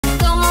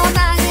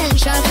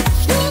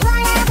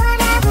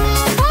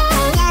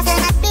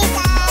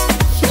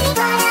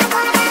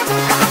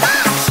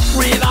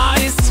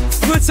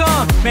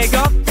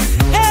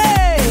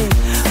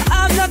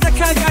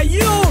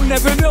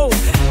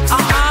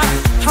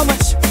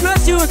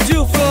would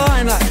do for a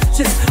line like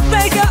just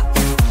make up.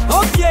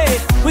 Okay,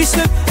 we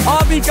should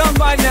all be gone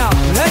by now.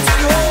 Let's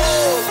go.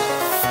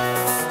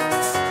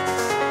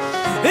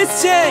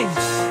 It's changed.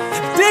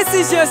 This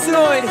is just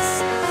noise.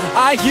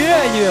 I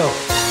hear you.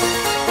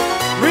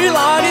 Real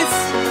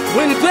artists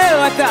when you play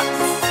like that.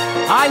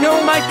 I know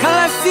my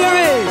color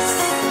series.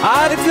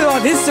 Article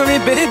on history,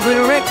 but it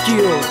will wreck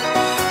you.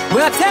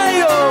 When I tell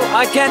you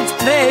I can't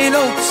play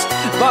notes,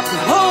 but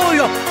hold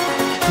up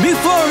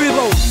before we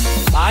vote.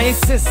 I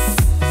insist.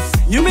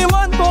 You may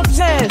want more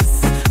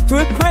chance to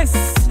impress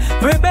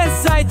the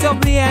best side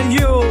of me and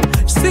you.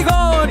 Stick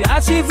on the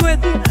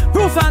achievement,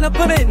 proof and a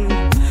put in.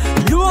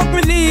 You won't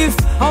believe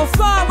how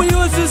far we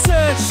used to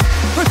search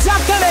for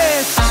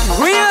chocolate.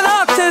 Real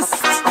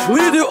artists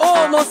will do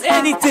almost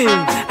anything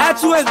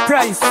at well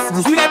price.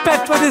 You get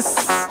paid for this.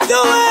 Do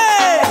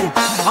it!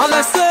 On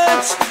the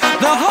search,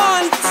 the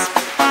hunt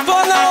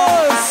for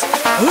those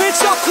with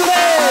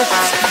chocolate,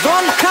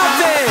 gone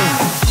coffee.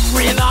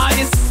 Real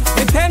artists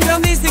depend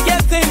on this to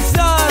get things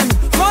done.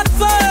 But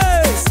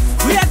first,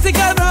 we have to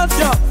get around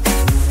job.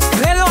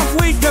 Then off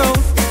we go.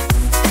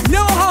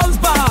 No house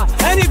bar,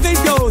 anything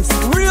goes.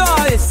 Real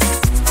artists,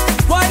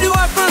 why do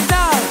I put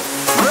down?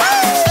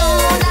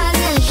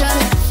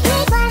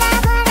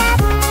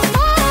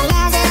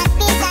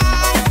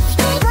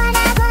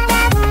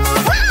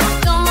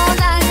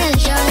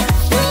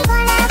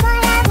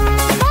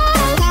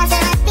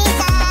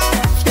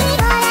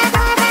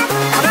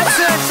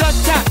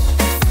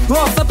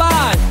 Off the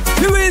bar,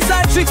 who is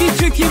that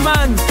tricky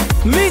man?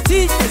 Me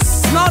teach,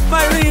 not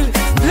my real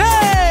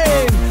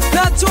name.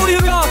 That's all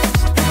you got.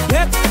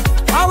 Yep,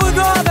 I would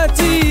rather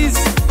tease